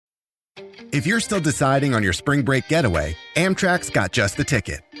If you're still deciding on your spring break getaway, Amtrak's got just the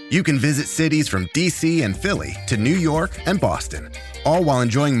ticket. You can visit cities from D.C. and Philly to New York and Boston, all while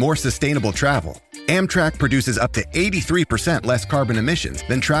enjoying more sustainable travel. Amtrak produces up to 83% less carbon emissions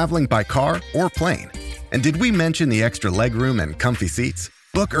than traveling by car or plane. And did we mention the extra legroom and comfy seats?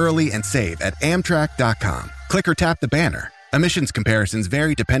 Book early and save at Amtrak.com. Click or tap the banner. Emissions comparisons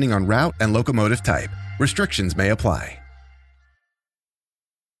vary depending on route and locomotive type. Restrictions may apply.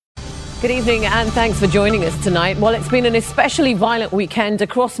 Good evening and thanks for joining us tonight. Well, it's been an especially violent weekend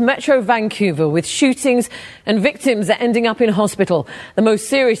across Metro Vancouver with shootings and victims ending up in hospital. The most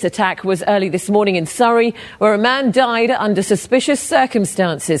serious attack was early this morning in Surrey, where a man died under suspicious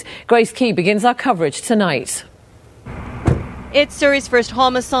circumstances. Grace Key begins our coverage tonight. It's Surrey's first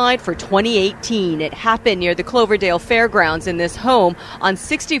homicide for 2018. It happened near the Cloverdale Fairgrounds in this home on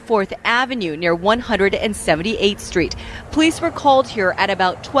 64th Avenue near 178th Street. Police were called here at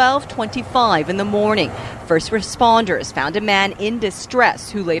about 12:25 in the morning. First responders found a man in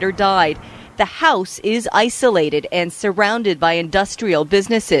distress who later died. The house is isolated and surrounded by industrial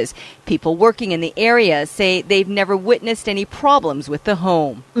businesses. People working in the area say they've never witnessed any problems with the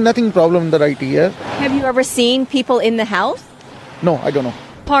home. Nothing problem that I hear. Have you ever seen people in the house? No, I don't know.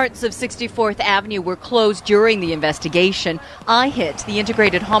 Parts of 64th Avenue were closed during the investigation. IHIT, the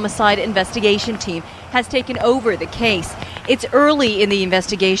Integrated Homicide Investigation Team, has taken over the case. It's early in the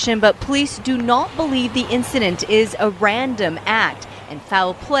investigation, but police do not believe the incident is a random act, and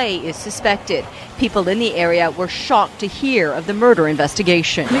foul play is suspected. People in the area were shocked to hear of the murder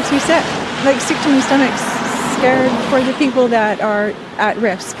investigation. It makes me sick, sick to my stomach, scared for the people that are at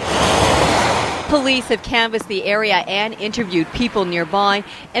risk. Police have canvassed the area and interviewed people nearby.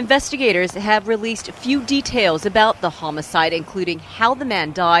 Investigators have released few details about the homicide, including how the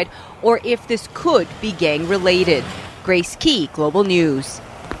man died or if this could be gang-related. Grace Key, Global News.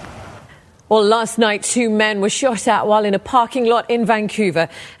 Well, last night, 2 men were shot at while in a parking lot in Vancouver,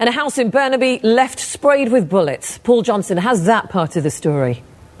 and a house in Burnaby left sprayed with bullets. Paul Johnson has that part of the story.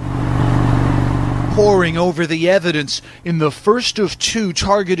 Poring over the evidence in the first of 2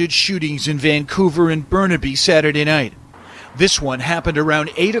 targeted shootings in Vancouver and Burnaby Saturday night. This one happened around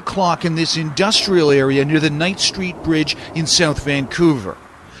 8 o'clock in this industrial area near the Knight Street Bridge in South Vancouver.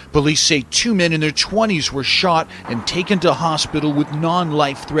 Police say 2 men in their 20s were shot and taken to hospital with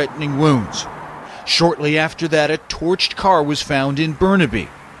non-life-threatening wounds. Shortly after that, a torched car was found in Burnaby.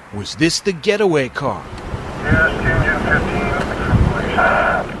 Was this the getaway car? Yes,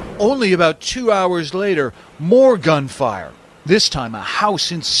 15. Only about 2 hours later, more gunfire. This time, a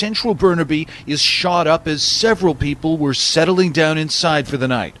house in central Burnaby is shot up as several people were settling down inside for the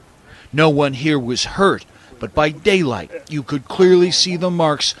night. No one here was hurt, but by daylight, you could clearly see the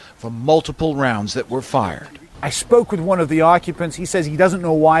marks from multiple rounds that were fired. I spoke with one of the occupants. He says he doesn't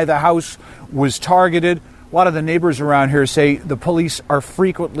know why the house was targeted. A lot of the neighbors around here say the police are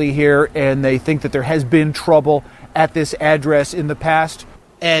frequently here and they think that there has been trouble at this address in the past.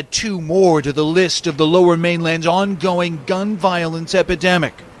 Add 2 more to the list of the Lower Mainland's ongoing gun violence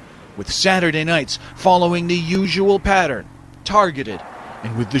epidemic, with Saturday nights following the usual pattern, targeted,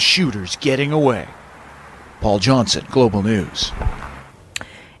 and with the shooters getting away. Paul Johnson, Global News.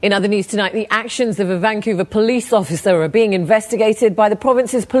 In other news tonight, the actions of a Vancouver police officer are being investigated by the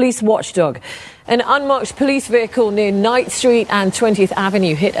province's police watchdog. An unmarked police vehicle near Knight Street and 20th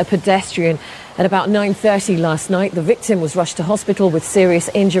Avenue hit a pedestrian at about 9:30 last night. The victim was rushed to hospital with serious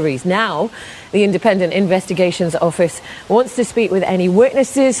injuries. Now, the Independent Investigations Office wants to speak with any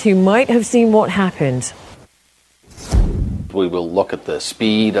witnesses who might have seen what happened. We will look at the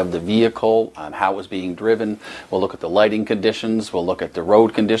speed of the vehicle, how it was being driven. We'll look at the lighting conditions. We'll look at the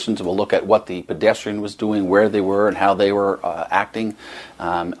road conditions. We'll look at what the pedestrian was doing, where they were, and how they were acting.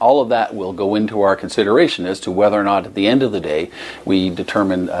 All of that will go into our consideration as to whether or not, at the end of the day, we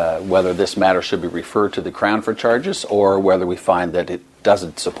determine whether this matter should be referred to the Crown for charges or whether we find that it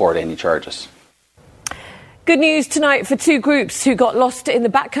doesn't support any charges. Good news tonight for 2 groups who got lost in the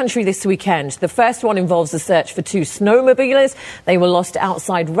backcountry this weekend. The first one involves the search for 2 snowmobilers. They were lost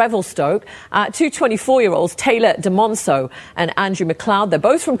outside Revelstoke. 2 24-year-olds, Taylor DeMonso and Andrew McLeod. They're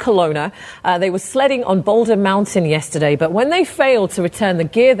both from Kelowna. They were sledding on Boulder Mountain yesterday, but when they failed to return the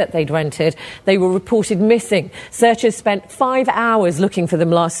gear that they'd rented, they were reported missing. Searchers spent 5 hours looking for them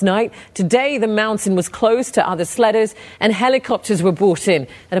last night. Today, the mountain was closed to other sledders and helicopters were brought in.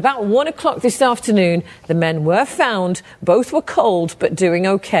 At about 1 o'clock this afternoon, the men were found. Both were cold but doing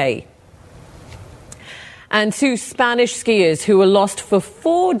okay. And 2 Spanish skiers who were lost for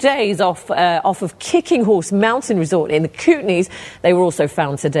 4 days off of Kicking Horse Mountain Resort in the Kootenays, they were also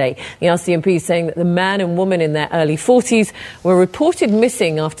found today. The RCMP is saying that the man and woman in their early 40s were reported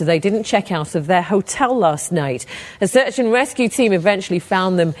missing after they didn't check out of their hotel last night. A search and rescue team eventually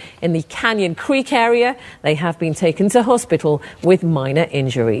found them in the Canyon Creek area. They have been taken to hospital with minor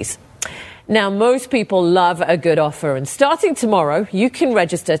injuries. Now, most people love a good offer, and starting tomorrow, you can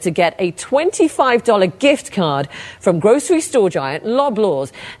register to get a $25 gift card from grocery store giant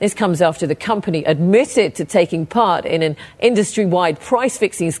Loblaws. This comes after the company admitted to taking part in an industry-wide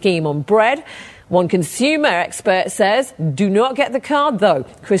price-fixing scheme on bread. One consumer expert says, do not get the card, though.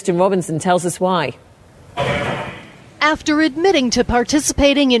 Kristen Robinson tells us why. After admitting to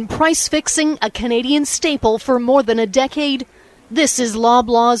participating in price-fixing, a Canadian staple for more than a decade, this is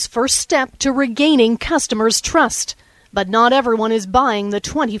Loblaws' first step to regaining customers' trust. But not everyone is buying the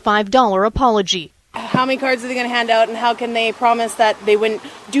 $25 apology. How many cards are they going to hand out, and how can they promise that they wouldn't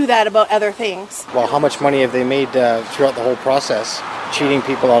do that about other things? Well, how much money have they made throughout the whole process, cheating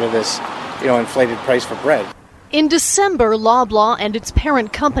people out of this, inflated price for bread? In December, Loblaw and its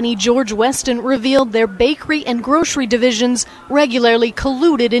parent company George Weston revealed their bakery and grocery divisions regularly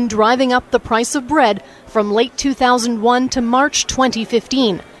colluded in driving up the price of bread from late 2001 to March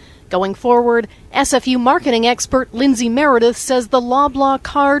 2015. Going forward, SFU marketing expert Lindsay Meredith says the Loblaw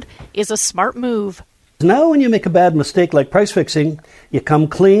card is a smart move. Now when you make a bad mistake like price fixing, you come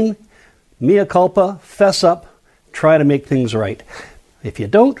clean, mea culpa, fess up, try to make things right. If you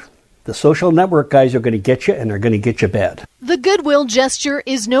don't, the social network guys are going to get you, and they're going to get you bad. The goodwill gesture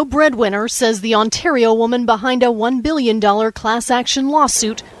is no breadwinner, says the Ontario woman behind a $1 billion class action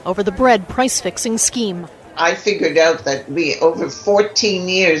lawsuit over the bread price-fixing scheme. I figured out that over 14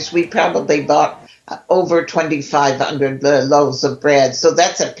 years, we probably bought over 2,500 loaves of bread. So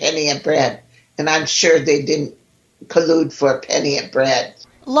that's a penny of bread. And I'm sure they didn't collude for a penny of bread.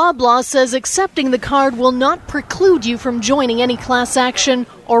 Loblaw says accepting the card will not preclude you from joining any class action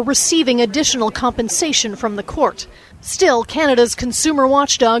or receiving additional compensation from the court. Still, Canada's consumer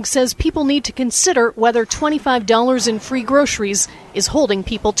watchdog says people need to consider whether $25 in free groceries is holding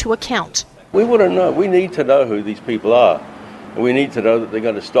people to account. We want to know. We need to know who these people are. And we need to know that they're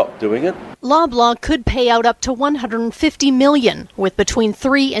going to stop doing it. Loblaw could pay out up to $150 million, with between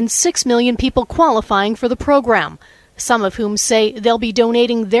 3 and 6 million people qualifying for the program, some of whom say they'll be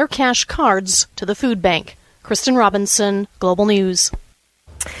donating their cash cards to the food bank. Kristen Robinson, Global News.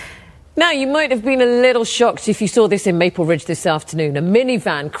 Now, you might have been a little shocked if you saw this in Maple Ridge this afternoon, a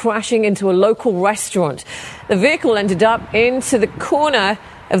minivan crashing into a local restaurant. The vehicle ended up into the corner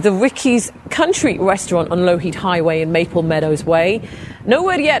of the Ricky's Country restaurant on Lougheed Highway in Maple Meadows Way. No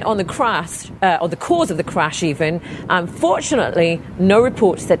word yet on the crash, or the cause of the crash even. Fortunately, no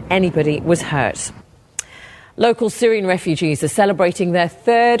reports that anybody was hurt. Local Syrian refugees are celebrating their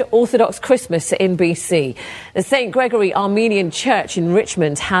third Orthodox Christmas in BC. The St. Gregory Armenian Church in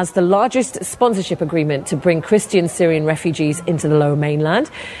Richmond has the largest sponsorship agreement to bring Christian Syrian refugees into the Lower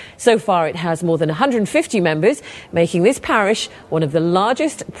Mainland. So far, it has more than 150 members, making this parish one of the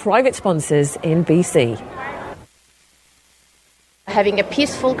largest private sponsors in BC. Having a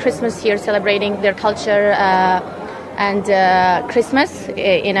peaceful Christmas here, celebrating their culture and Christmas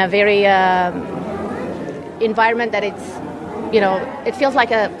in a very environment that it's, it feels like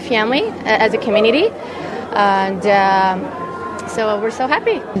a family as a community, and so we're so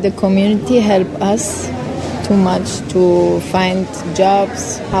happy. The community helped us too much to find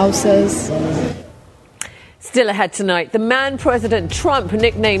jobs, houses. Still ahead tonight, the man President Trump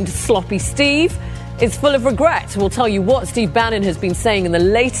nicknamed Sloppy Steve is full of regret. We'll tell you what Steve Bannon has been saying in the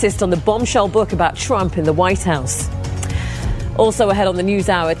latest on the bombshell book about Trump in the White House. Also ahead on the news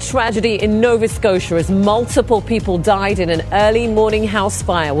hour, tragedy in Nova Scotia as multiple people died in an early morning house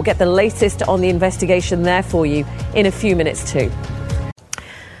fire. We'll get the latest on the investigation there for you in a few minutes too.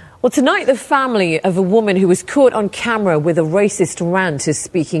 Well, tonight the family of a woman who was caught on camera with a racist rant is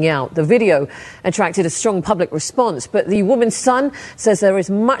speaking out. The video attracted a strong public response, but the woman's son says there is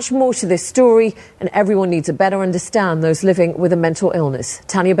much more to this story and everyone needs to better understand those living with a mental illness.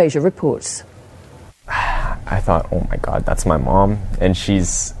 Tanya Beja reports. I thought, oh my God, that's my mom, and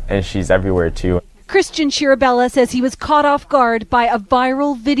she's everywhere too. Christian Chirabella says he was caught off guard by a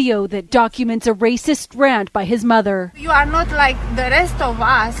viral video that documents a racist rant by his mother. You are not like the rest of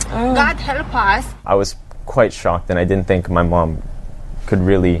us. God help us. I was quite shocked, and I didn't think my mom could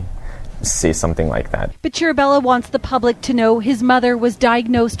really say something like that. But Chirabella wants the public to know his mother was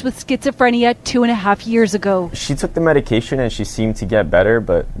diagnosed with schizophrenia 2.5 years ago. She took the medication and she seemed to get better,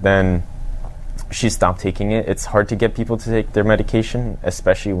 but then she stopped taking it. It's hard to get people to take their medication,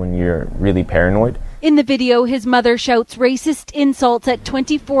 especially when you're really paranoid. In the video, his mother shouts racist insults at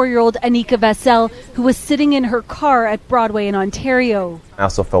 24-year-old Anika Vassell, who was sitting in her car at Broadway in Ontario. I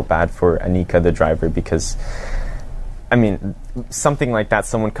also felt bad for Anika, the driver, because, I mean, something like that,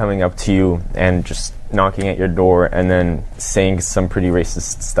 someone coming up to you and just knocking at your door and then saying some pretty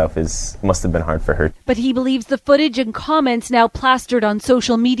racist stuff must have been hard for her. But he believes the footage and comments now plastered on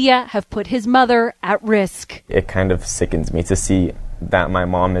social media have put his mother at risk. It kind of sickens me to see that my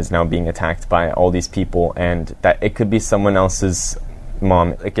mom is now being attacked by all these people, and that it could be someone else's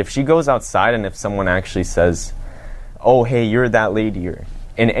mom. Like, if she goes outside and if someone actually says, oh, hey, you're that lady, or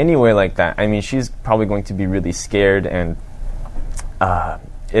in any way like that, I mean, she's probably going to be really scared, and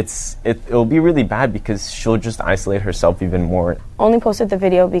it'll be really bad because she'll just isolate herself even more. Only posted the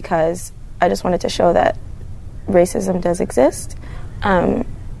video because I just wanted to show that racism does exist, and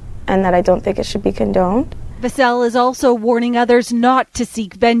that I don't think it should be condoned. Vassell is also warning others not to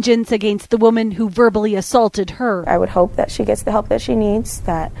seek vengeance against the woman who verbally assaulted her. I would hope that she gets the help that she needs,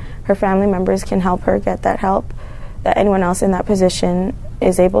 that her family members can help her get that help, that anyone else in that position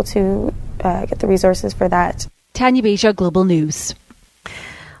is able to get the resources for that. Tanya Beja, Global News.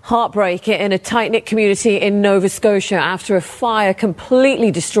 Heartbreak in a tight-knit community in Nova Scotia after a fire completely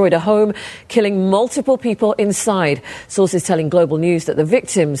destroyed a home, killing multiple people inside. Sources telling Global News that the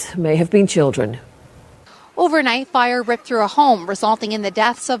victims may have been children. Overnight, fire ripped through a home, resulting in the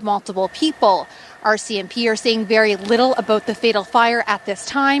deaths of multiple people. RCMP are saying very little about the fatal fire at this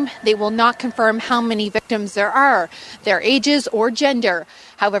time. They will not confirm how many victims there are, their ages or gender.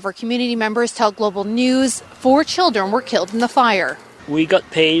 However, community members tell Global News 4 children were killed in the fire. We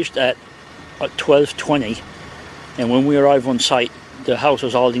got paged at 12:20, and when we arrived on site, the house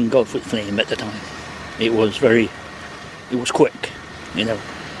was all engulfed with flame at the time. It was quick, you know.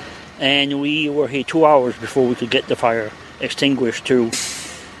 And we were here 2 hours before we could get the fire extinguished to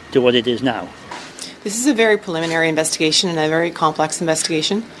what it is now. This is a very preliminary investigation and a very complex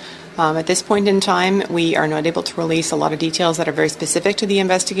investigation. At this point in time, we are not able to release a lot of details that are very specific to the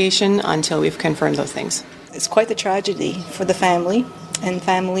investigation until we've confirmed those things. It's quite the tragedy for the family and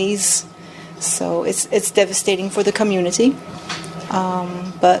families, so it's devastating for the community.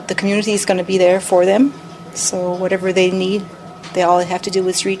 But the community is going to be there for them, so whatever they need, they all have to do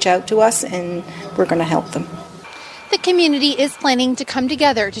is reach out to us and we're going to help them. The community is planning to come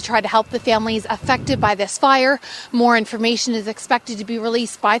together to try to help the families affected by this fire. More information is expected to be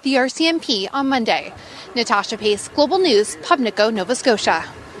released by the RCMP on Monday. Natasha Pace, Global News, Pubnico, Nova Scotia.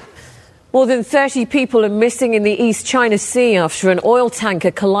 More than 30 people are missing in the East China Sea after an oil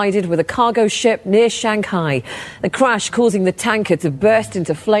tanker collided with a cargo ship near Shanghai. The crash causing the tanker to burst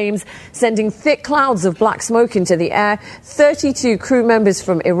into flames, sending thick clouds of black smoke into the air. 32 crew members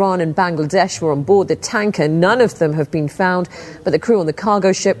from Iran and Bangladesh were on board the tanker. None of them have been found, but the crew on the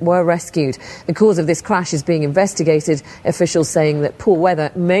cargo ship were rescued. The cause of this crash is being investigated, officials saying that poor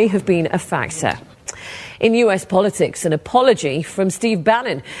weather may have been a factor. In US politics, an apology from Steve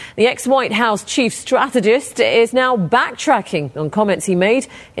Bannon. The ex-White House chief strategist is now backtracking on comments he made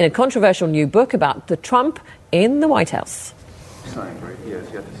in a controversial new book about the Trump in the White House.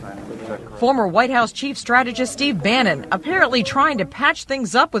 Former White House chief strategist Steve Bannon apparently trying to patch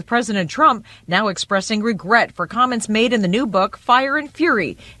things up with President Trump, now expressing regret for comments made in the new book, Fire and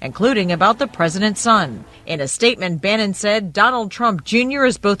Fury, including about the president's son. In a statement, Bannon said Donald Trump Jr.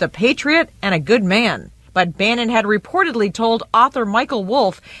 is both a patriot and a good man. But Bannon had reportedly told author Michael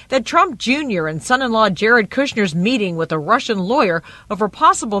Wolff that Trump Jr. and son-in-law Jared Kushner's meeting with a Russian lawyer over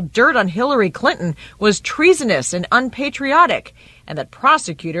possible dirt on Hillary Clinton was treasonous and unpatriotic, and that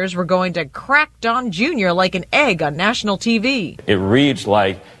prosecutors were going to crack Don Jr. like an egg on national TV. It reads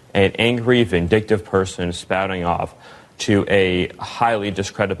like an angry, vindictive person spouting off to a highly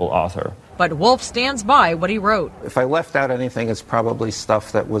discreditable author. But Wolff stands by what he wrote. If I left out anything, it's probably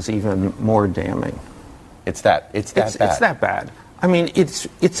stuff that was even more damning. It's that bad. It's that bad. I mean,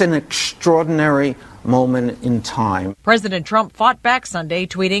 it's an extraordinary moment in time. President Trump fought back Sunday,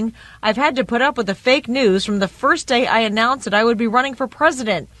 tweeting, "I've had to put up with the fake news from the first day I announced that I would be running for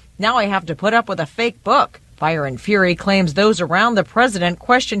president. Now I have to put up with a fake book." Fire and Fury claims those around the president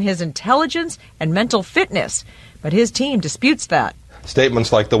question his intelligence and mental fitness, but his team disputes that.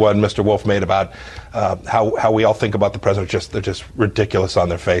 Statements like the one Mr. Wolff made about how we all think about the president, they're just ridiculous on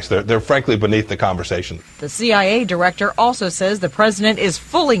their face. They're frankly beneath the conversation. The CIA director also says the president is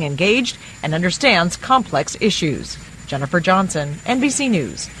fully engaged and understands complex issues. Jennifer Johnson, NBC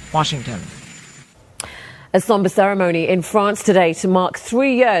News, Washington. A somber ceremony in France today to mark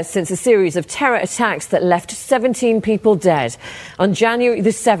 3 years since a series of terror attacks that left 17 people dead. On January the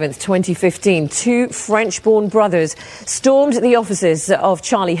 7th, 2015, two French-born brothers stormed the offices of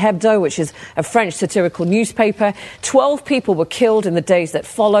Charlie Hebdo, which is a French satirical newspaper. 12 people were killed in the days that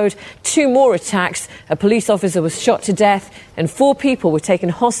followed. 2 more attacks. A police officer was shot to death and 4 people were taken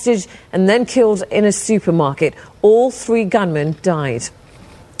hostage and then killed in a supermarket. All 3 gunmen died.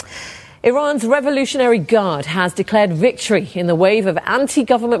 Iran's Revolutionary Guard has declared victory in the wave of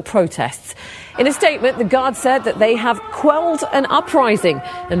anti-government protests. In a statement, the Guard said that they have quelled an uprising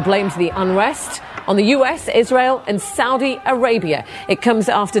and blamed the unrest on the US, Israel and Saudi Arabia. It comes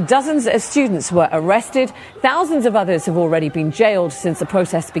after dozens of students were arrested. Thousands of others have already been jailed since the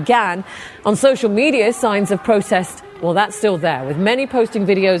protests began. On social media, signs of protest, well, that's still there, with many posting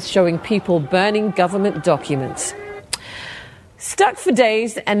videos showing people burning government documents. Stuck for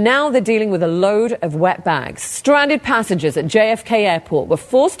days, and now they're dealing with a load of wet bags. Stranded passengers at JFK Airport were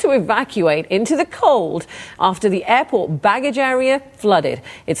forced to evacuate into the cold after the airport baggage area flooded.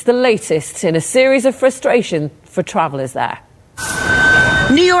 It's the latest in a series of frustration for travelers there.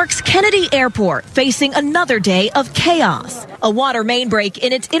 New York's Kennedy Airport facing another day of chaos. A water main break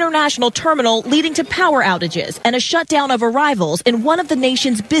in its international terminal leading to power outages and a shutdown of arrivals in one of the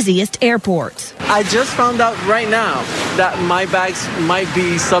nation's busiest airports. I just found out right now that my bags might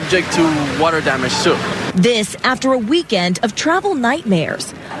be subject to water damage too. This after a weekend of travel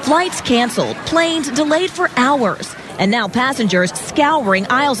nightmares. Flights canceled, planes delayed for hours. And now passengers scouring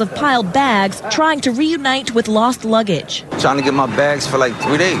aisles of piled bags, trying to reunite with lost luggage. Trying to get my bags for like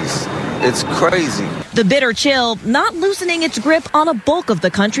 3 days. It's crazy. The bitter chill not loosening its grip on a bulk of the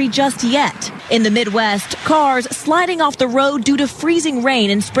country just yet. In the Midwest, cars sliding off the road due to freezing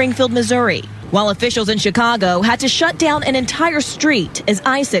rain in Springfield, Missouri. While officials in Chicago had to shut down an entire street as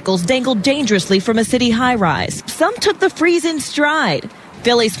icicles dangled dangerously from a city high-rise. Some took the freeze in stride.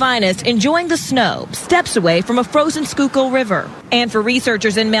 Philly's finest enjoying the snow, steps away from a frozen Schuylkill River. And for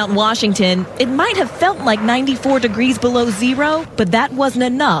researchers in Mount Washington, it might have felt like 94 degrees below zero, but that wasn't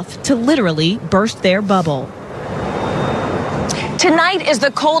enough to literally burst their bubble. Tonight is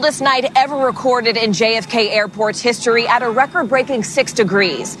the coldest night ever recorded in JFK Airport's history at a record-breaking 6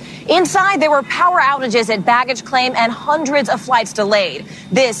 degrees. Inside, there were power outages at baggage claim and hundreds of flights delayed.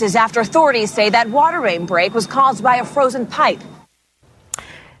 This is after authorities say that water main break was caused by a frozen pipe.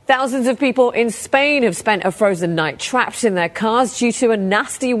 Thousands of people in Spain have spent a frozen night trapped in their cars due to a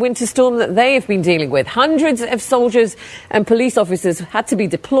nasty winter storm that they have been dealing with. Hundreds of soldiers and police officers had to be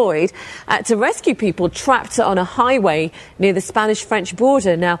deployed to rescue people trapped on a highway near the Spanish-French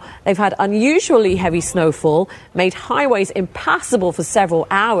border. Now, they've had unusually heavy snowfall, made highways impassable for several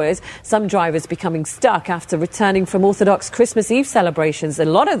hours, some drivers becoming stuck after returning from Orthodox Christmas Eve celebrations. A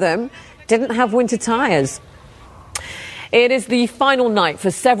lot of them didn't have winter tyres. It is the final night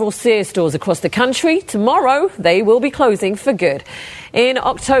for several Sears stores across the country. Tomorrow, they will be closing for good. In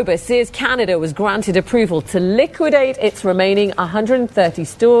October, Sears Canada was granted approval to liquidate its remaining 130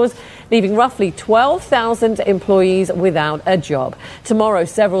 stores, leaving roughly 12,000 employees without a job. Tomorrow,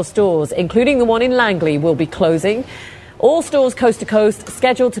 several stores, including the one in Langley, will be closing. All stores coast to coast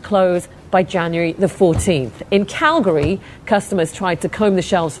scheduled to close by January the 14th. In Calgary, customers tried to comb the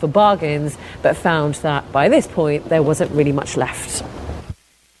shelves for bargains, but found that by this point, there wasn't really much left.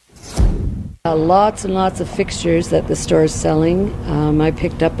 Lots and lots of fixtures that the store is selling. I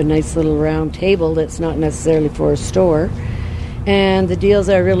picked up a nice little round table that's not necessarily for a store. And the deals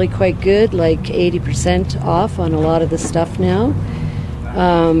are really quite good, like 80% off on a lot of the stuff now.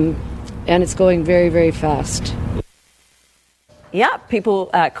 And it's going very, very fast. Yeah,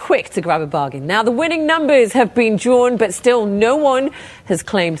 people quick to grab a bargain. Now, the winning numbers have been drawn, but still no one has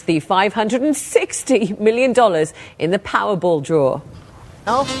claimed the $560 million in the Powerball draw.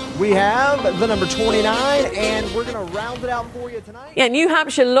 Now we have the number 29, and we're going to round it out for you tonight. Yeah, New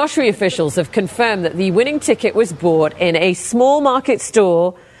Hampshire lottery officials have confirmed that the winning ticket was bought in a small market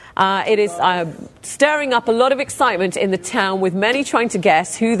store. It is stirring up a lot of excitement in the town, with many trying to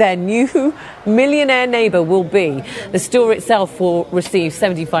guess who their new millionaire neighbour will be. The store itself will receive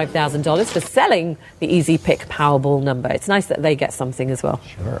 $75,000 for selling the Easy Pick Powerball number. It's nice that they get something as well.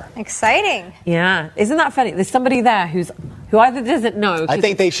 Sure. Exciting. Yeah. Isn't that funny? There's somebody there who either doesn't know. I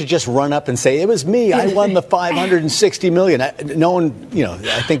think they should just run up and say, it was me. I won the $560 million. No one,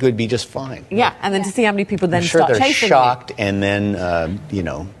 I think it would be just fine. Yeah. And then to see how many people then I'm sure start they're chasing shocked, and then,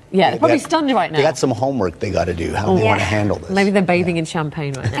 Yeah, they're probably stunned right now. They got some homework they got to do, how they want to handle this. Maybe they're bathing in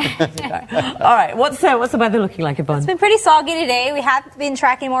champagne right now. All right, what's the weather looking like, Yvonne? It's been pretty soggy today. We have been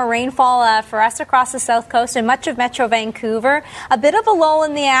tracking more rainfall for us across the south coast and much of Metro Vancouver. A bit of a lull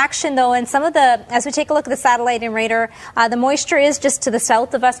in the action, though, and as we take a look at the satellite and radar, the moisture is just to the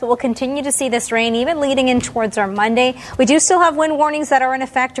south of us, but we'll continue to see this rain even leading in towards our Monday. We do still have wind warnings that are in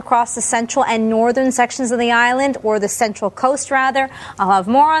effect across the central and northern sections of the island, or the central coast, rather. I'll have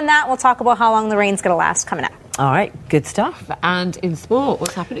more on that. We'll talk about how long the rain's going to last coming up. All right, good stuff. And in sport,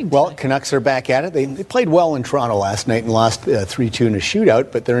 what's happening today? Well, Canucks are back at it. They played well in Toronto last night and lost 3-2 in a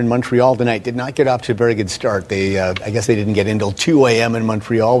shootout, but they're in Montreal tonight. Did not get off to a very good start. They, I guess they didn't get in until 2 a.m. in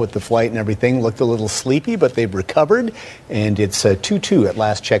Montreal with the flight and everything. Looked a little sleepy, but they've recovered, and it's 2-2 at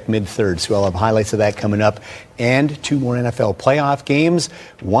last check mid-third. So I'll have highlights of that coming up, and 2 more NFL playoff games,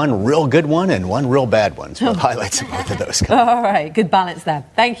 one real good one and one real bad one. So we'll have highlights of both of those coming up. All right, good balance there.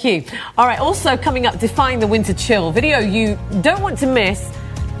 Thank you. All right, also coming up, Defying the Winter Chill, video you don't want to miss.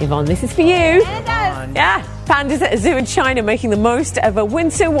 Yvonne, this is for you. Yeah, pandas at a zoo in China making the most of a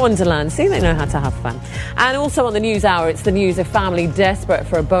winter wonderland. See, they know how to have fun. And also on the News Hour, it's the news a family desperate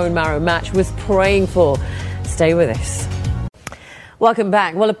for a bone marrow match was praying for. Stay with us. Welcome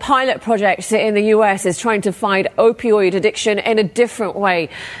back. Well, a pilot project in the US is trying to fight opioid addiction in a different way.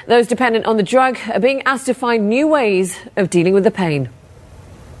 Those dependent on the drug are being asked to find new ways of dealing with the pain.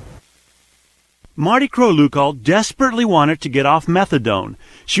 Marty Crow-Lukal desperately wanted to get off methadone.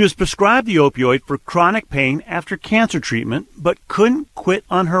 She was prescribed the opioid for chronic pain after cancer treatment, but couldn't quit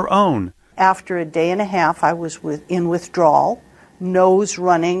on her own. After a day and a half, I was in withdrawal, nose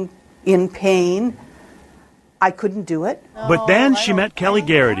running, in pain. I couldn't do it. But then she met Kelly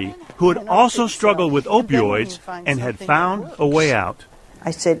Garrity, who had also struggled with opioids and had found a way out. I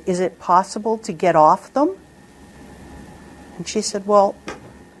said, "Is it possible to get off them?" And she said, "Well,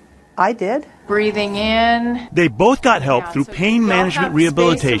 I did." Breathing in. They both got help through Pain Management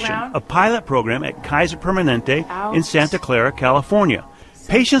Rehabilitation, a pilot program at Kaiser Permanente in Santa Clara, California.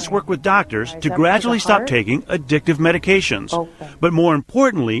 Patients work with doctors to gradually stop taking addictive medications. But more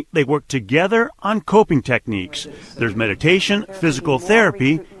importantly, they work together on coping techniques. There's meditation, physical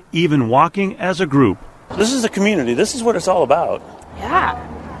therapy, even walking as a group. This is a community. This is what it's all about. Yeah,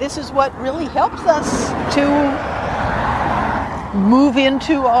 this is what really helps us to move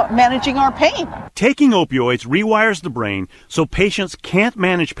into managing our pain. Taking opioids rewires the brain so patients can't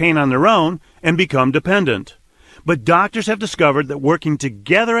manage pain on their own and become dependent. But doctors have discovered that working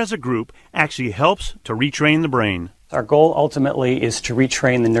together as a group actually helps to retrain the brain. Our goal ultimately is to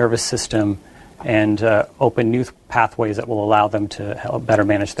retrain the nervous system and open new pathways that will allow them to help better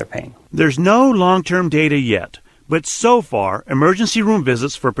manage their pain. There's no long-term data yet, but so far, emergency room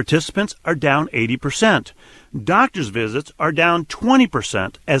visits for participants are down 80%. Doctors' visits are down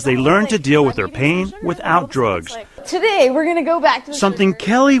 20% as they learn to deal with their pain without drugs. Today, we're going to go back to Something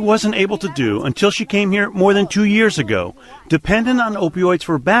Kelly wasn't able to do until she came here more than 2 years ago, dependent on opioids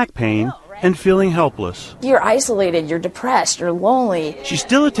for back pain and feeling helpless. You're isolated, you're depressed, you're lonely. She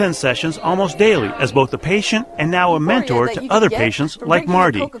still attends sessions almost daily as both a patient and now a mentor to other patients like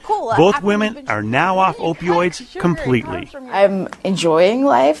Marty. Both women are now off opioids completely. I'm enjoying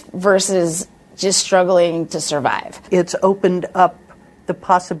life versus just struggling to survive. It's opened up the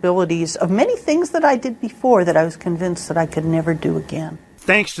possibilities of many things that I did before that I was convinced that I could never do again.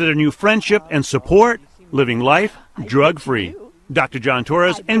 Thanks to their new friendship and support, living life drug-free. Dr. John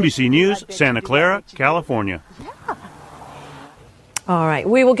Torres, NBC News, Santa Clara, California. All right,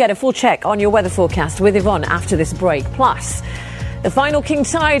 we will get a full check on your weather forecast with Yvonne after this break. Plus, the final king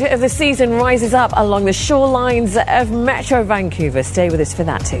tide of the season rises up along the shorelines of Metro Vancouver. Stay with us for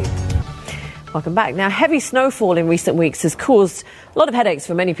that too. Welcome back. Now, heavy snowfall in recent weeks has caused a lot of headaches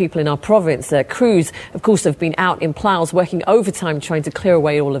for many people in our province. Crews, of course, have been out in ploughs working overtime trying to clear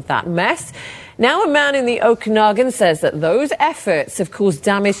away all of that mess. Now a man in the Okanagan says that those efforts have caused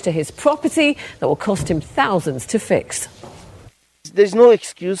damage to his property that will cost him thousands to fix. There's no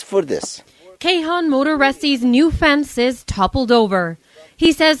excuse for this. Kehan Motoresi's new fence is toppled over.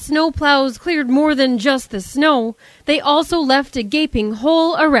 He says snowplows cleared more than just the snow. They also left a gaping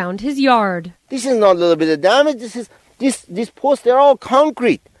hole around his yard. This is not a little bit of damage. These posts, they're all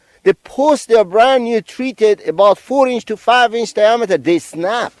concrete. The posts, they're brand new, treated, about 4-inch to 5-inch diameter. They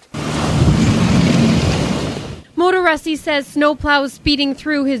snapped. Motoresi says snowplows speeding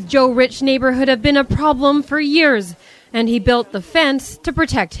through his Joe Rich neighborhood have been a problem for years, and he built the fence to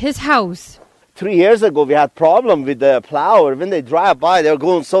protect his house. 3 years ago, we had problem with the plow. When they drive by, they're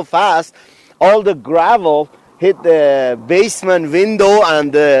going so fast, all the gravel hit the basement window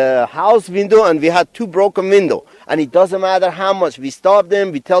and the house window, and we had 2 broken windows. And it doesn't matter how much. We stop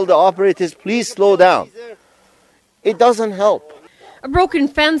them, we tell the operators, please slow down. It doesn't help. A broken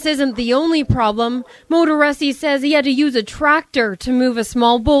fence isn't the only problem. Motoresi says he had to use a tractor to move a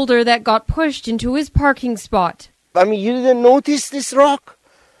small boulder that got pushed into his parking spot. I mean, you didn't notice this rock?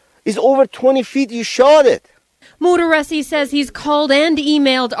 It's over 20 feet, you shot it. Motoresi says he's called and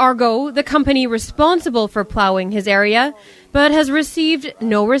emailed Argo, the company responsible for plowing his area, but has received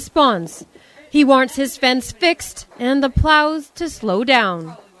no response. He wants his fence fixed and the plows to slow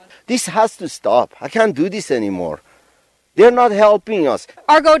down. This has to stop. I can't do this anymore. They're not helping us.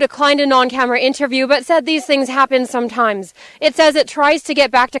 Argo declined a non-camera interview but said these things happen sometimes. It says it tries to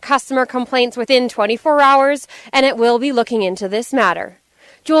get back to customer complaints within 24 hours and it will be looking into this matter.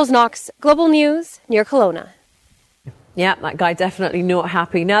 Jules Knox, Global News, near Kelowna. Yeah, that guy definitely not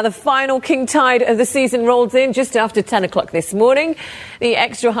happy. Now, the final king tide of the season rolled in just after 10 o'clock this morning. The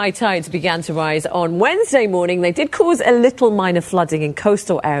extra high tides began to rise on Wednesday morning. They did cause a little minor flooding in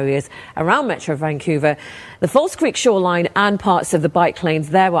coastal areas around Metro Vancouver. The False Creek shoreline and parts of the bike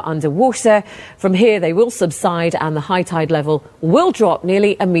lanes there were underwater. From here, they will subside and the high tide level will drop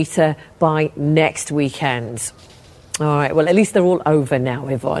nearly a metre by next weekend. All right, well, at least they're all over now,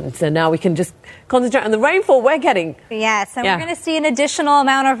 Yvonne. So now we can just concentrate on the rainfall we're getting. Yes, and we're going to see an additional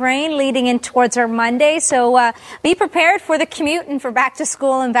amount of rain leading in towards our Monday. So be prepared for the commute and for back to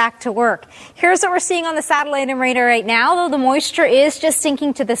school and back to work. Here's what we're seeing on the satellite and radar right now, though the moisture is just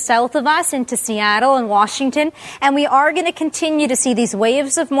sinking to the south of us into Seattle and Washington. And we are going to continue to see these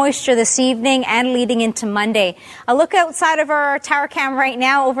waves of moisture this evening and leading into Monday. A look outside of our tower cam right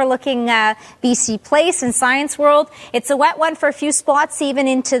now overlooking BC Place and Science World. It's a wet one for a few spots, even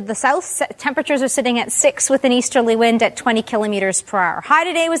into the south. Temperatures are sitting at 6 with an easterly wind at 20 kilometers per hour. High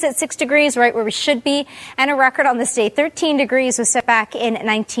today was at 6 degrees, right where we should be. And a record on this day, 13 degrees, was set back in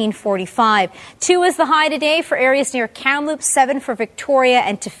 1945. 2 is the high today for areas near Kamloops, 7 for Victoria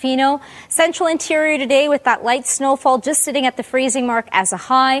and Tofino. Central interior today with that light snowfall just sitting at the freezing mark as a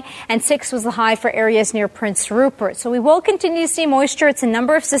high. And 6 was the high for areas near Prince Rupert. So we will continue to see moisture. It's a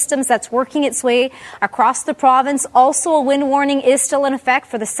number of systems that's working its way across the province. Also, a wind warning is still in effect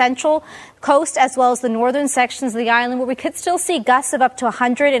for the central coast as well as the northern sections of the island, where we could still see gusts of up to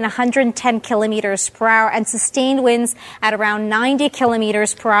 100 and 110 kilometers per hour and sustained winds at around 90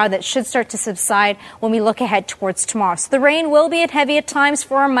 kilometers per hour that should start to subside when we look ahead towards tomorrow. So the rain will be heavy at times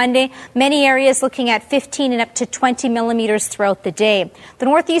for our Monday. Many areas looking at 15 and up to 20 millimeters throughout the day. The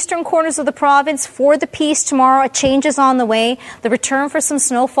northeastern corners of the province for the peace tomorrow, a change is on the way. The return for some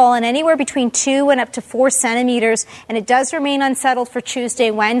snowfall and anywhere between 2 and up to 4 centimeters. And it does remain unsettled for Tuesday,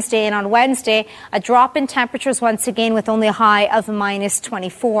 Wednesday, and on Wednesday, a drop in temperatures once again with only a high of minus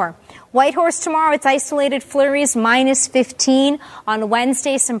 24. Whitehorse tomorrow, it's isolated flurries, minus 15. On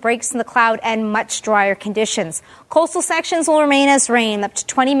Wednesday, some breaks in the cloud and much drier conditions. Coastal sections will remain as rain, up to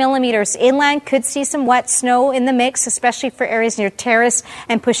 20 millimeters. Inland could see some wet snow in the mix, especially for areas near Terrace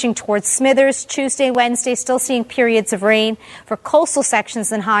and pushing towards Smithers. Tuesday, Wednesday, still seeing periods of rain for coastal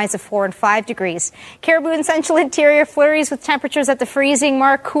sections and highs of 4 and 5 degrees. Caribou and central interior flurries with temperatures at the freezing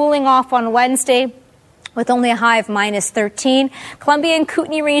mark, cooling off on Wednesday with only a high of minus 13. Columbia and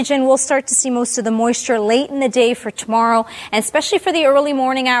Kootenay region will start to see most of the moisture late in the day for tomorrow, and especially for the early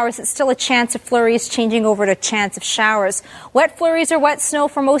morning hours, it's still a chance of flurries changing over to a chance of showers. Wet flurries or wet snow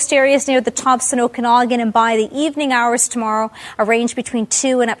for most areas near the Thompson, Okanagan, and by the evening hours tomorrow, a range between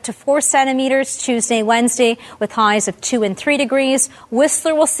 2 and up to 4 centimeters. Tuesday, Wednesday, with highs of 2 and 3 degrees.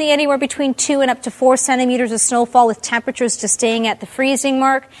 Whistler will see anywhere between 2 and up to 4 centimeters of snowfall, with temperatures just staying at the freezing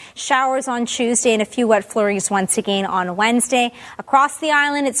mark. Showers on Tuesday and a few wet flurries once again on Wednesday. Across the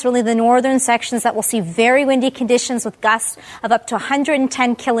island, it's really the northern sections that will see very windy conditions with gusts of up to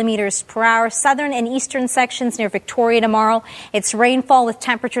 110 kilometers per hour. Southern and eastern sections near Victoria tomorrow, it's rainfall with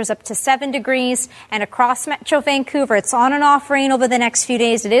temperatures up to 7 degrees. And across Metro Vancouver, it's on and off rain over the next few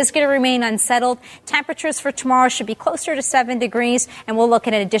days. It is going to remain unsettled. Temperatures for tomorrow should be closer to 7 degrees, and we'll look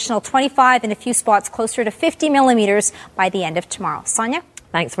at an additional 25 in a few spots closer to 50 millimeters by the end of tomorrow. Sonia?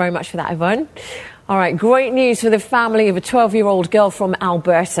 Thanks very much for that, Yvonne. All right, great news for the family of a 12-year-old girl from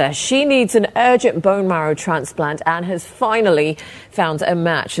Alberta. She needs an urgent bone marrow transplant and has finally found a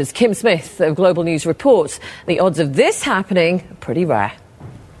match. As Kim Smith of Global News reports, the odds of this happening are pretty rare.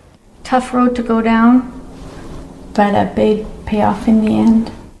 Tough road to go down, but a big payoff in the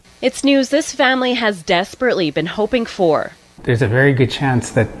end. It's news this family has desperately been hoping for. There's a very good chance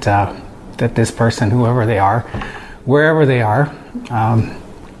that that this person, whoever they are, wherever they are,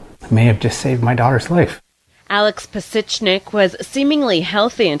 may have just saved my daughter's life. Alex Pasichnik was seemingly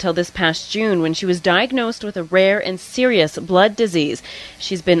healthy until this past June when she was diagnosed with a rare and serious blood disease.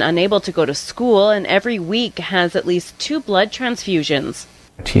 She's been unable to go to school and every week has at least 2 blood transfusions.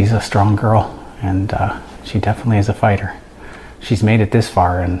 She's a strong girl, and she definitely is a fighter. She's made it this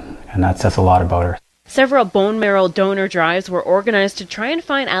far, and that says a lot about her. Several bone marrow donor drives were organized to try and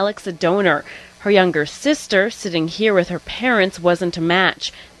find Alex a donor. Her younger sister, sitting here with her parents, wasn't a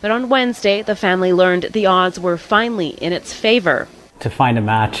match. But on Wednesday, the family learned the odds were finally in its favor. To find a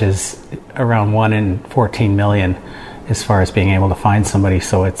match is around 1 in 14 million as far as being able to find somebody.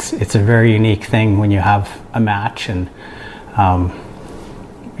 So it's a very unique thing when you have a match, and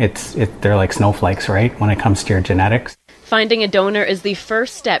they're like snowflakes, right, when it comes to your genetics. Finding a donor is the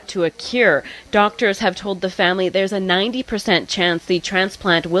first step to a cure. Doctors have told the family there's a 90% chance the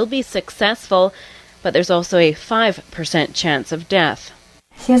transplant will be successful, but there's also a 5% chance of death.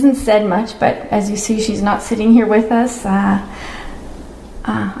 She hasn't said much, but as you see, she's not sitting here with us.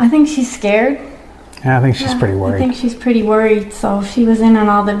 I think she's scared. Yeah, I think she's pretty worried. I think she's pretty worried. So she was in on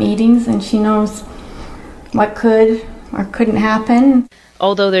all the meetings, and she knows what could or couldn't happen.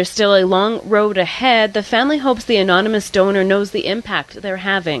 Although there's still a long road ahead, the family hopes the anonymous donor knows the impact they're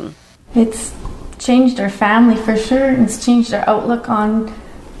having. It's changed our family for sure, and it's changed our outlook on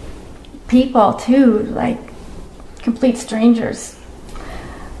people too, like complete strangers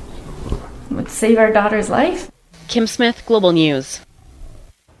would save our daughter's life. Kim Smith, Global News.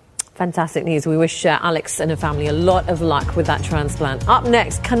 Fantastic news. We wish Alex and her family a lot of luck with that transplant. Up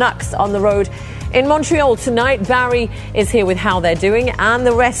next, Canucks on the road in Montreal tonight. Barry is here with how they're doing and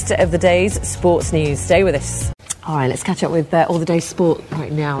the rest of the day's sports news. Stay with us. All right, let's catch up with all the day's sport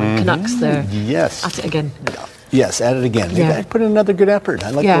right now. Canucks, they're at it again. Yes, at it again. Yeah. They put in another good effort.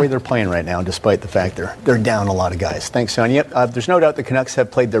 I like the way they're playing right now, despite the fact they're down a lot of guys. Thanks, Sonia. There's no doubt the Canucks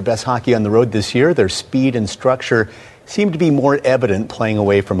have played their best hockey on the road this year. Their speed and structure seem to be more evident playing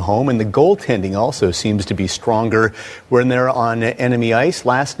away from home, and the goaltending also seems to be stronger when they're on enemy ice.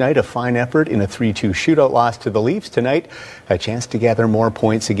 Last night, a fine effort in a 3-2 shootout loss to the Leafs. Tonight, a chance to gather more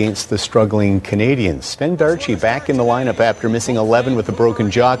points against the struggling Canadians. Sven Baertschi back in the lineup after missing 11 with a broken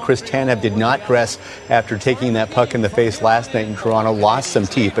jaw. Chris Tanev did not dress after taking that puck in the face last night in Toronto. Lost some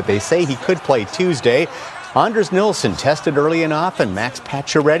teeth, but they say he could play Tuesday. Anders Nilsson tested early and often. Max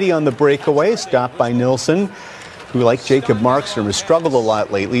Pacioretty on the breakaway, stopped by Nilsson, who, like Jacob Markstrom, has struggled a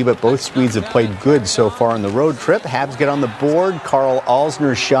lot lately, but both Swedes have played good so far on the road trip. Habs get on the board. Carl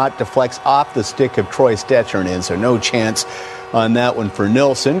Alsner's shot deflects off the stick of Troy Stetcher and in, so no chance on that one for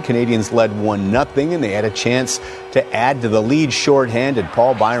Nilsson. Canadians led 1-0, and they had a chance to add to the lead shorthanded.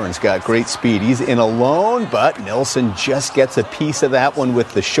 Paul Byron's got great speed. He's in alone, but Nilsson just gets a piece of that one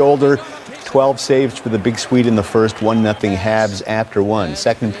with the shoulder. 12 saves for the big Swede in the first. 1-0 Habs after one.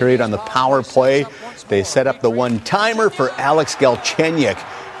 Second period on the power play. They set up the one-timer for Alex Galchenyuk,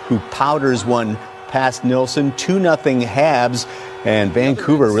 who powders one past Nilsson. 2-0 Habs, and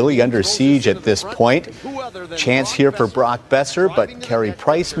Vancouver really under siege at this point. Chance here for Brock Besser, but Carey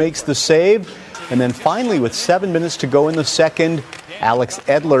Price makes the save. And then finally, with 7 minutes to go in the second, Alex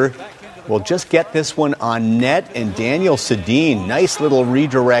Edler will just get this one on net, and Daniel Sedin, nice little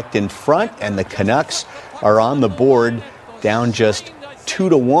redirect in front, and the Canucks are on the board, down just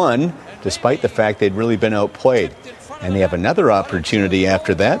 2-1, despite the fact they'd really been outplayed. And they have another opportunity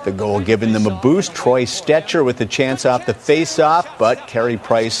after that, the goal giving them a boost. Troy Stetcher with the chance off the face-off, but Carey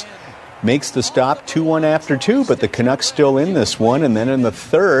Price makes the stop. 2-1 after two, but the Canucks still in this one. And then in the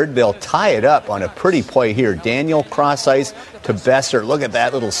third, they'll tie it up on a pretty play here. Daniel cross ice to Besser. Look at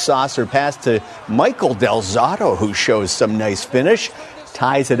that little saucer pass to Michael Del Zotto, who shows some nice finish.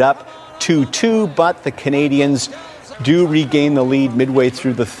 Ties it up 2-2, but the Canadians do regain the lead midway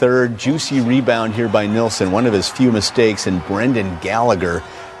through the third. Juicy rebound here by Nilsson, one of his few mistakes, and Brendan Gallagher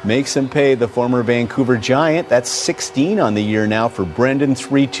makes him pay, the former Vancouver Giant. That's 16 on the year now for Brendan.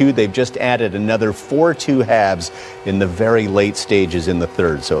 3-2. They've just added another 4-2 Habs in the very late stages in the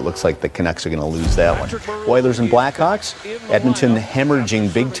third, so it looks like the Canucks are going to lose that one. Oilers and Blackhawks, Edmonton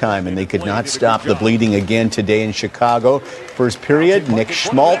hemorrhaging big time, and they could not stop the bleeding again today in Chicago. First period, Nick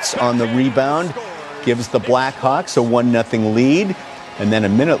Schmaltz on the rebound gives the Blackhawks a 1-0 lead. And then a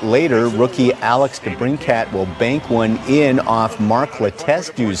minute later, rookie Alex DeBrincat will bank one in off Mark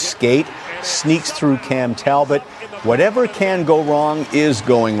Letestu's skate, sneaks through Cam Talbot. Whatever can go wrong is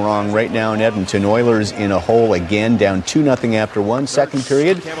going wrong right now in Edmonton. Oilers in a hole again, down 2-0 after one. Second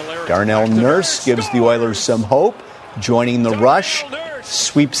period, Darnell Nurse gives the Oilers some hope, joining the rush,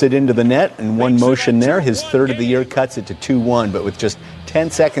 sweeps it into the net, and one motion there. His third of the year cuts it to 2-1, but with just 10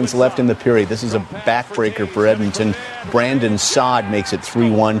 seconds left in the period. This is a backbreaker for Edmonton. Brandon Saad makes it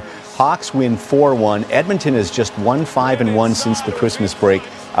 3-1. Hawks win 4-1. Edmonton has just won 5-1 since the Christmas break,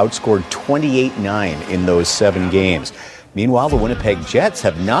 outscored 28-9 in those 7 games. Meanwhile, the Winnipeg Jets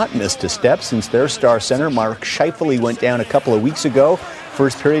have not missed a step since their star center, Mark Scheifele, went down a couple of weeks ago.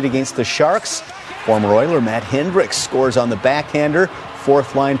 First period against the Sharks. Former Oiler Matt Hendricks scores on the backhander.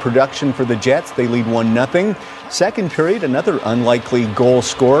 Fourth-line production for the Jets. They lead 1-0. Second period, another unlikely goal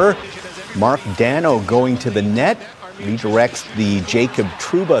scorer. Mark Dano going to the net. Redirects the Jacob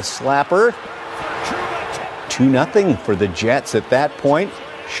Trouba slapper. 2-0 for the Jets at that point.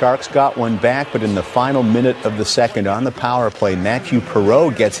 Sharks got one back, but in the final minute of the second on the power play, Matthew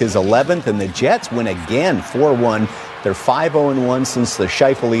Perreault gets his 11th, and the Jets win again, 4-1. They're 5-0-1 since the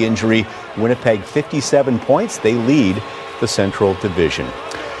Scheifele injury. Winnipeg 57 points. They lead the Central Division.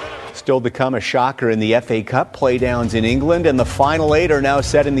 Still to come, a shocker in the FA Cup playdowns in England, and the final 8 are now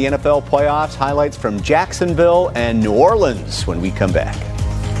set in the NFL playoffs. Highlights from Jacksonville and New Orleans when we come back.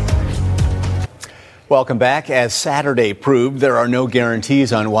 Welcome back. As Saturday proved, there are no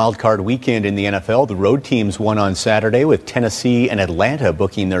guarantees on Wild Card Weekend in the NFL. The road teams won on Saturday, with Tennessee and Atlanta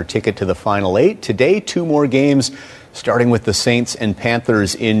booking their ticket to the Final 8. Today, 2 more games, starting with the Saints and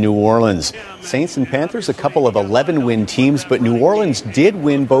Panthers in New Orleans. Saints and Panthers, a couple of 11-win teams, but New Orleans did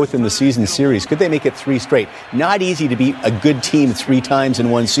win both in the season series. Could they make it 3 straight? Not easy to beat a good team 3 times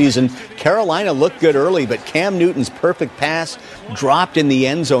in one season. Carolina looked good early, but Cam Newton's perfect pass dropped in the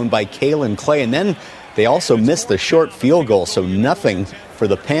end zone by Kalen Clay, and then they also missed the short field goal, so nothing for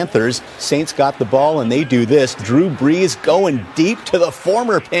the Panthers. Saints got the ball, and they do this. Drew Brees going deep to the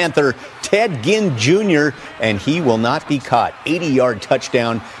former Panther, Ted Ginn Jr., and he will not be caught. 80-yard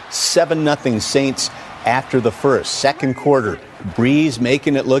touchdown, 7-0 Saints after the first. Second quarter, Brees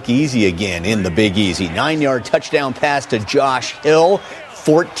making it look easy again in the Big Easy. 9-yard touchdown pass to Josh Hill,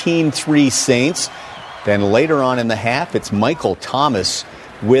 14-3 Saints. Then later on in the half, it's Michael Thomas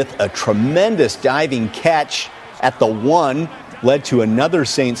with a tremendous diving catch at the 1, led to another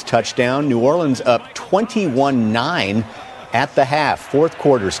Saints touchdown. New Orleans up 21-9 at the half. Fourth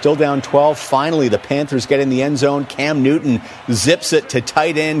quarter, still down 12. Finally, the Panthers get in the end zone. Cam Newton zips it to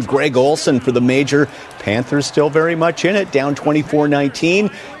tight end Greg Olsen for the major. Panthers still very much in it, down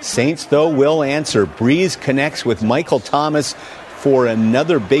 24-19. Saints, though, will answer. Brees connects with Michael Thomas for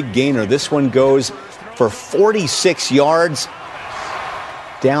another big gainer. This one goes for 46 yards.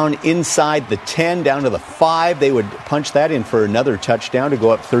 Down inside the 10, down to the 5. They would punch that in for another touchdown to go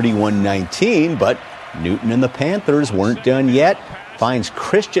up 31-19, but Newton and the Panthers weren't done yet. Finds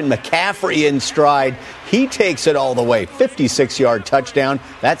Christian McCaffrey in stride. He takes it all the way. 56-yard touchdown.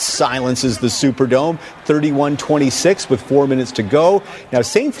 That silences the Superdome. 31-26 with 4 minutes to go. Now,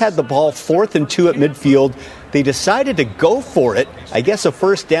 Saints had the ball 4th and 2 at midfield. They decided to go for it. I guess a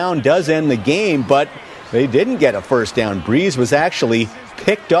first down does end the game, but they didn't get a first down. Brees was actually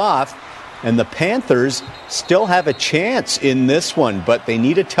picked off, and the Panthers still have a chance in this one, but they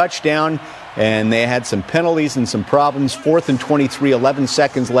need a touchdown, and they had some penalties and some problems. 4th and 23, 11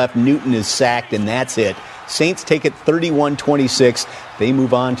 seconds left. Newton is sacked, and that's it. Saints take it 31-26. They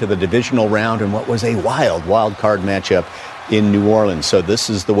move on to the divisional round in what was a wild card matchup in New Orleans. So this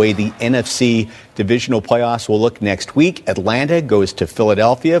is the way the NFC divisional playoffs will look next week. Atlanta goes to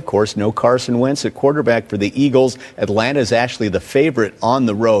Philadelphia. Of course, no Carson Wentz at quarterback for the Eagles. Atlanta is actually the favorite on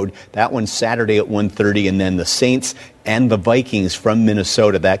the road. That one's Saturday at 1:30, and then the Saints and the Vikings from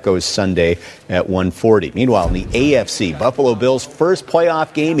Minnesota. That goes Sunday at 1:40. Meanwhile, in the AFC, Buffalo Bills' first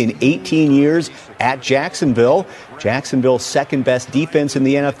playoff game in 18 years at Jacksonville. Jacksonville's second-best defense in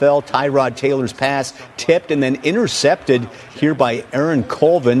the NFL. Tyrod Taylor's pass tipped and then intercepted here by Aaron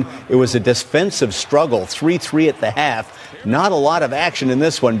Colvin. It was a defensive struggle, 3-3 at the half. Not a lot of action in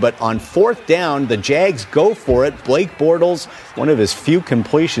this one, but on 4th down, the Jags go for it. Blake Bortles, one of his few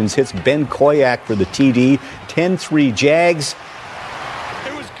completions, hits Ben Koyak for the TD. 10-3 Jags.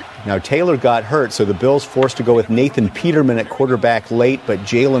 Now, Taylor got hurt, so the Bills forced to go with Nathan Peterman at quarterback late, but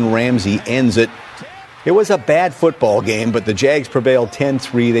Jalen Ramsey ends it. It was a bad football game, but the Jags prevailed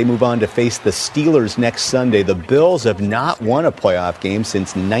 10-3. They move on to face the Steelers next Sunday. The Bills have not won a playoff game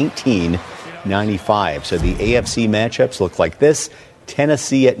since 1995. So the AFC matchups look like this.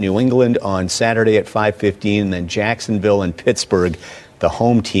 Tennessee at New England on Saturday at 5:15, and then Jacksonville and Pittsburgh, the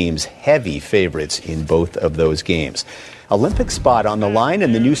home teams, heavy favorites in both of those games. Olympic spot on the line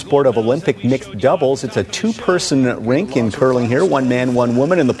in the new sport of Olympic mixed doubles. It's a two-person rink in curling here, one man, one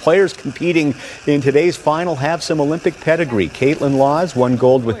woman, and the players competing in today's final have some Olympic pedigree. Caitlin Laws won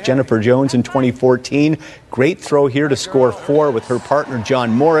gold with Jennifer Jones in 2014. Great throw here to score 4 with her partner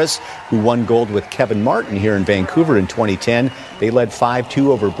John Morris, who won gold with Kevin Martin here in Vancouver in 2010. They led 5-2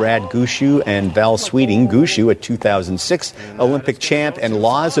 over Brad Gushue and Val Sweeting. Gushue, a 2006 Olympic champ, and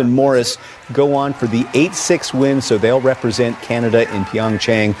Laws and Morris go on for the 8-6 win, so they'll represent Canada in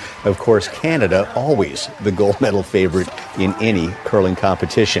Pyeongchang. Of course, Canada, always the gold medal favorite in any curling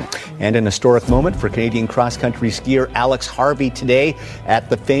competition. And an historic moment for Canadian cross-country skier Alex Harvey today at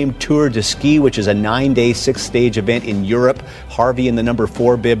the famed Tour de Ski, which is a 9-day, 6-stage event in Europe. Harvey in the number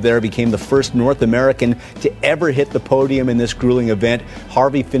 4 bib there became the first North American to ever hit the podium in this grueling event.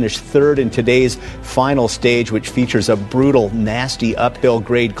 Harvey finished 3rd in today's final stage, which features a brutal, nasty uphill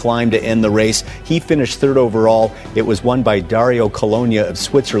grade climb to end the race. He finished 3rd overall. It was won by Dario Colonia of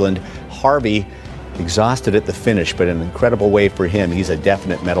Switzerland. Harvey exhausted at the finish, but an incredible way for him. He's a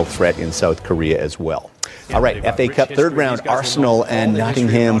definite medal threat in South Korea as well. All right, FA Cup third round, Arsenal and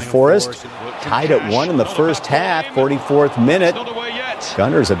Nottingham Forest tied at 1 in the first half, 44th minute.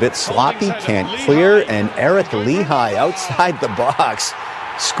 Gunners a bit sloppy, can't clear, and Eric Lehigh outside the box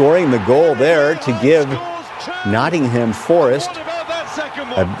scoring the goal there to give Nottingham Forest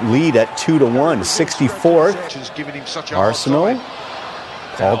a lead at 2-1. 64th, Arsenal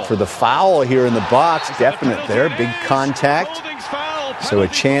called for the foul here in the box. Definite there, big contact. So a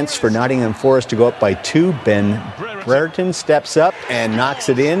chance for Nottingham Forest to go up by 2. Ben Brereton steps up and knocks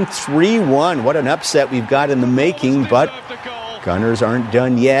it in. 3-1. What an upset we've got in the making, but Gunners aren't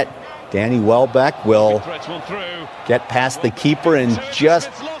done yet. Danny Welbeck will get past the keeper and just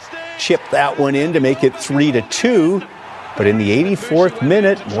chip that one in to make it 3-2. But in the 84th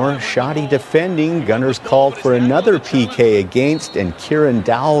minute, more shoddy defending. Gunners called for another PK against, and Kieran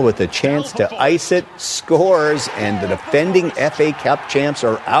Dowell with a chance to ice it, scores, and the defending FA Cup champs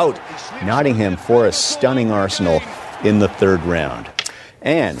are out. Nottingham Forest stunning Arsenal in the third round.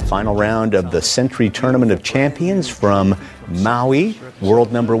 And final round of the Century Tournament of Champions from Maui.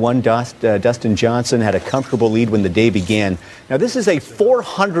 World number 1 Dustin Johnson had a comfortable lead when the day began. Now this is a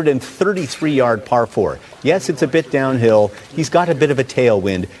 433-yard par 4. Yes, it's a bit downhill. He's got a bit of a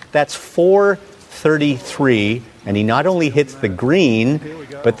tailwind. That's 433, and he not only hits the green,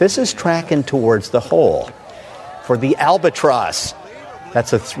 but this is tracking towards the hole. For the Albatross,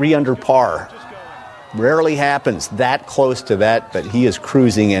 that's a 3 under par. Rarely happens that close to that, but he is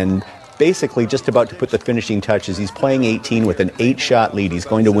cruising and basically just about to put the finishing touches. He's playing 18 with an 8-shot lead. He's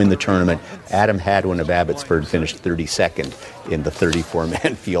going to win the tournament. Adam Hadwin of Abbotsford finished 32nd in the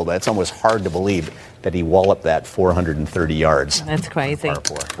 34-man field. That's almost hard to believe that he walloped that 430 yards. That's crazy.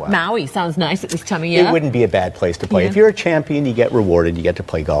 Wow. Maui sounds nice at this time of year. It wouldn't be a bad place to play. Yeah. If you're a champion, you get rewarded. You get to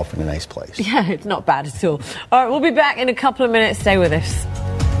play golf in a nice place. Yeah, it's not bad at all. All right, we'll be back in a couple of minutes. Stay with us.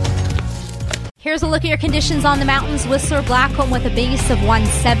 Here's a look at your conditions on the mountains. Whistler, Blackcomb with a base of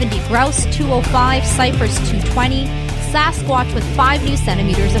 170. Grouse, 205. Cypress, 220. Sasquatch with 5 new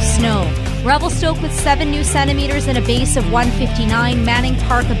centimeters of snow. Revelstoke with 7 new centimeters and a base of 159. Manning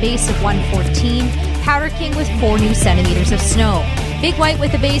Park, a base of 114. Powder King with 4 new centimeters of snow. Big White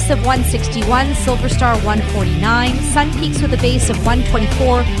with a base of 161. Silver Star, 149. Sun Peaks with a base of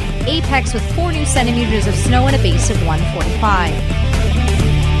 124. Apex with 4 new centimeters of snow and a base of 145.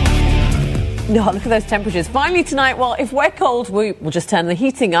 No, look at those temperatures. Finally tonight, well, if we're cold, we'll just turn the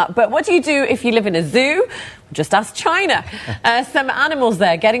heating up. But what do you do if you live in a zoo? Just ask China. Some animals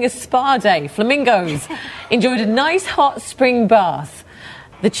there getting a spa day. Flamingos enjoyed a nice hot spring bath.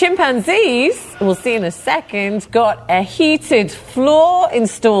 The chimpanzees, we'll see in a second, got a heated floor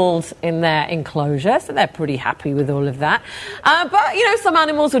installed in their enclosure, so they're pretty happy with all of that. But, you know, some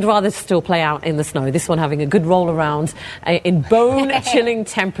animals would rather still play out in the snow. This one having a good roll around in bone-chilling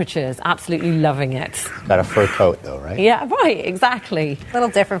temperatures. Absolutely loving it. Got a fur coat, though, right? Yeah, right, exactly. A little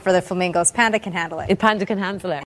different for the flamingos. Panda can handle it. Panda can handle it.